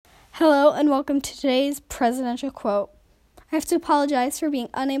Hello and welcome to today's presidential quote. I have to apologize for being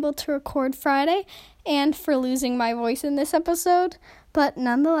unable to record Friday and for losing my voice in this episode, but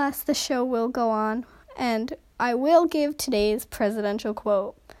nonetheless the show will go on and I will give today's presidential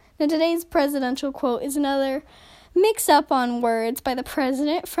quote. Now today's presidential quote is another mix-up on words by the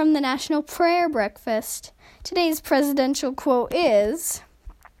president from the National Prayer Breakfast. Today's presidential quote is,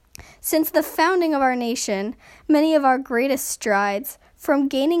 "Since the founding of our nation, many of our greatest strides, from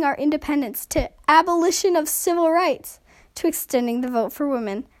gaining our independence to abolition of civil rights to extending the vote for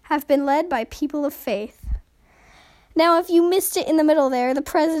women, have been led by people of faith." Now, if you missed it in the middle there, the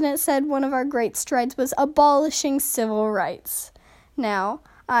president said one of our great strides was abolishing civil rights. Now,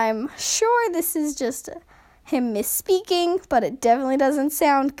 I'm sure this is just him misspeaking, but it definitely doesn't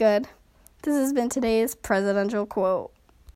sound good. This has been today's presidential quote.